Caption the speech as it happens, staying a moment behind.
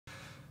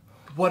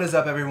What is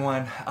up,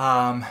 everyone?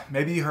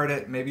 Maybe you heard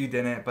it, maybe you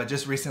didn't, but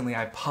just recently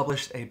I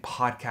published a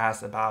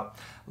podcast about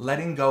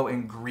letting go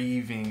and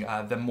grieving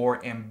the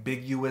more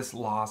ambiguous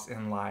loss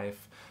in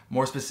life.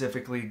 More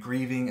specifically,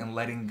 grieving and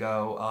letting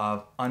go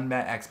of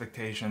unmet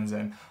expectations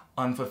and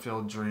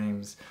unfulfilled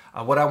dreams.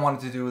 What I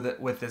wanted to do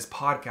with this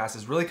podcast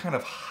is really kind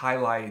of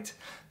highlight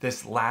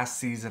this last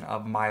season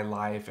of my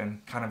life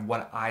and kind of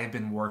what I've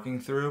been working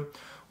through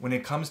when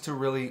it comes to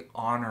really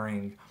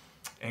honoring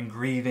and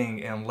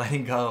grieving and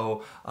letting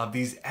go of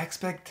these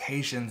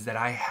expectations that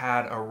I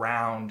had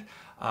around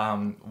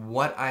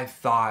what I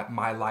thought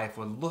my life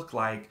would look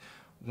like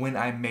when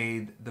I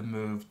made the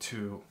move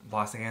to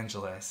Los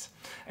Angeles.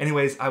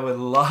 Anyways, I would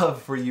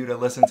love for you to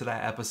listen to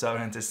that episode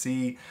and to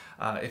see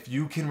if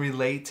you can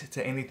relate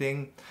to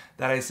anything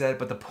that I said.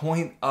 But the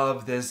point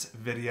of this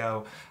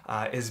video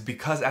is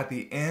because at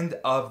the end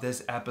of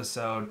this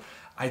episode,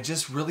 I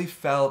just really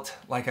felt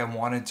like I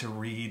wanted to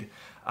read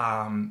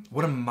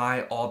one of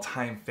my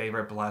all-time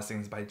favorite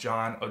blessings by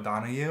John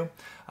O'Donohue,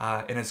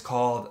 and it's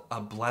called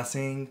A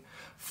Blessing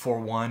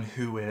for One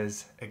Who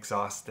is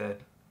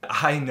Exhausted.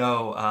 I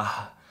know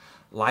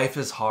life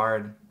is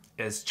hard,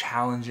 it's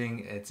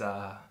challenging, it's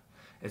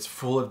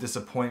full of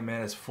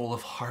disappointment, it's full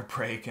of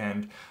heartbreak,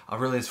 and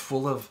really it's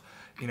full of,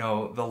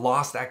 the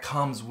loss that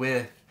comes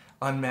with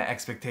unmet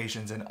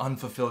expectations and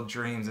unfulfilled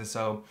dreams. And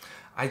so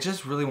I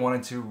just really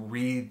wanted to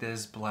read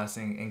this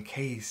blessing in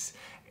case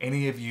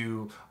any of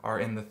you are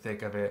in the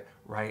thick of it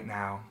right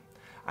now.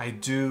 I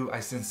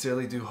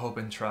sincerely do hope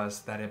and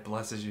trust that it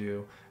blesses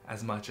you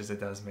as much as it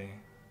does me.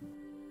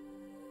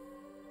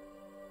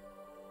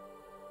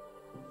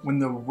 When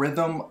the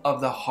rhythm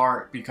of the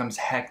heart becomes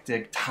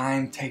hectic,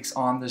 time takes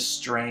on the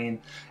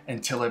strain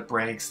until it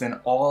breaks, then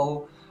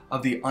all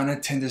of the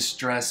unattended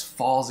stress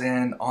falls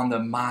in on the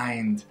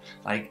mind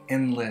like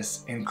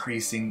endless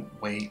increasing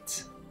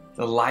weight.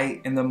 The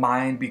light in the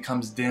mind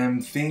becomes dim.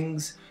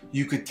 Things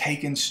you could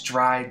take in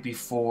stride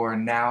before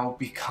now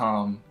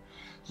become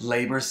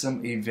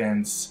laborsome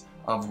events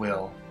of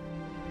will.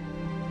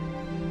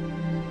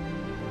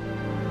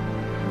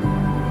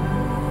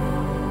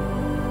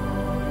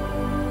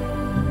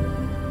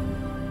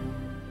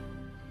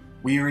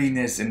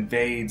 Weariness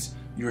invades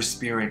your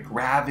spirit.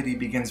 Gravity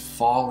begins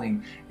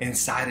falling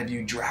inside of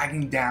you,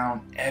 dragging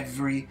down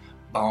every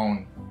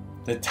bone.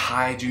 The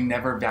tide you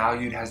never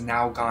valued has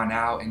now gone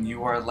out and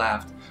you are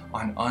left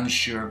on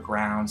unsure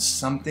ground.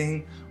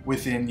 Something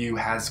within you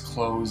has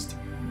closed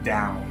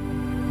down.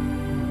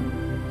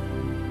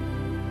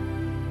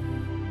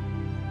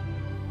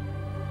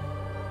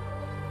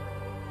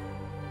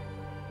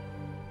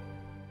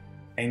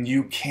 And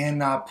you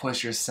cannot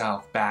push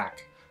yourself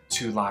back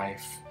to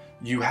life.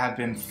 You have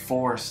been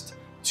forced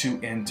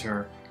to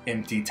enter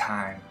empty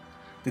time.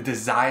 The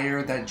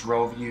desire that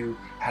drove you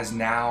has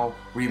now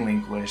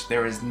relinquished.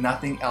 There is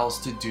nothing else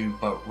to do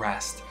but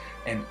rest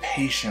and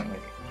patiently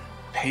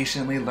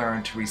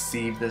learn to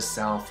receive the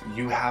self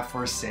you have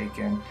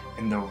forsaken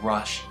in the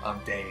rush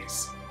of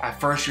days. At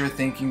first your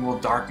thinking will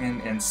darken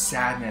and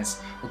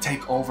sadness will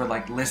take over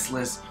like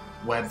listless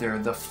weather.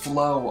 The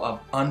flow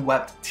of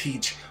unwept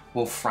teach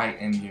will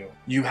frighten you.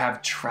 You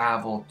have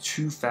traveled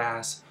too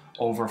fast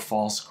over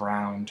false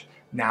ground.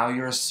 Now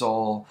your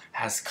soul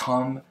has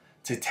come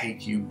to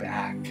take you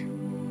back.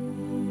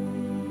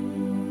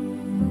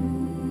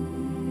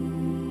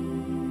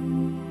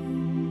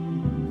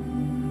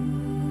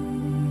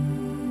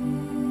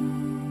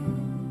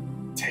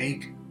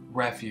 Take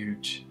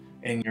refuge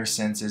in your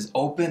senses.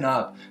 Open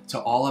up to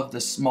all of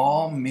the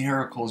small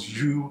miracles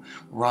you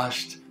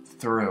rushed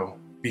through.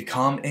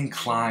 Become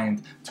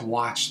inclined to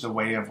watch the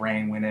way of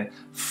rain when it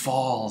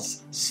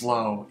falls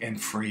slow and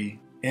free.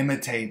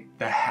 Imitate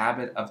the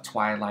habit of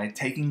twilight,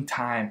 taking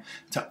time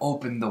to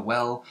open the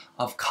well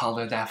of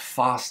color that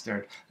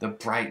fostered the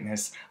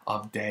brightness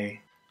of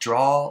day.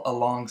 Draw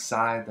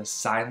alongside the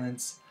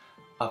silence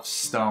of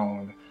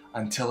stone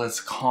until its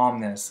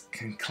calmness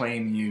can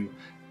claim you.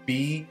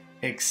 Be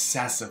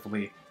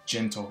excessively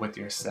gentle with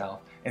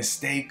yourself and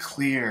stay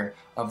clear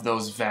of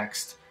those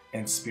vexed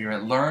in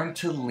spirit. Learn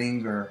to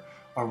linger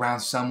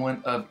around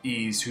someone of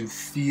ease who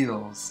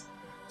feels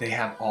they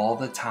have all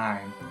the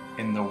time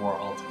in the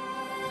world.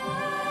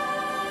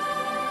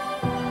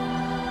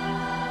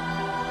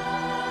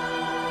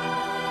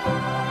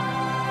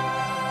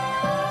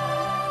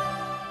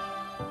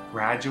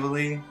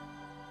 Gradually,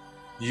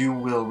 you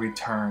will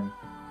return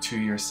to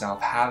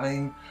yourself,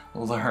 having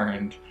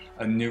learned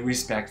a new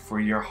respect for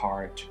your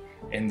heart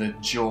and the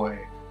joy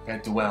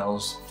that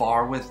dwells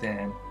far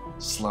within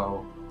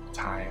slow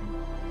time.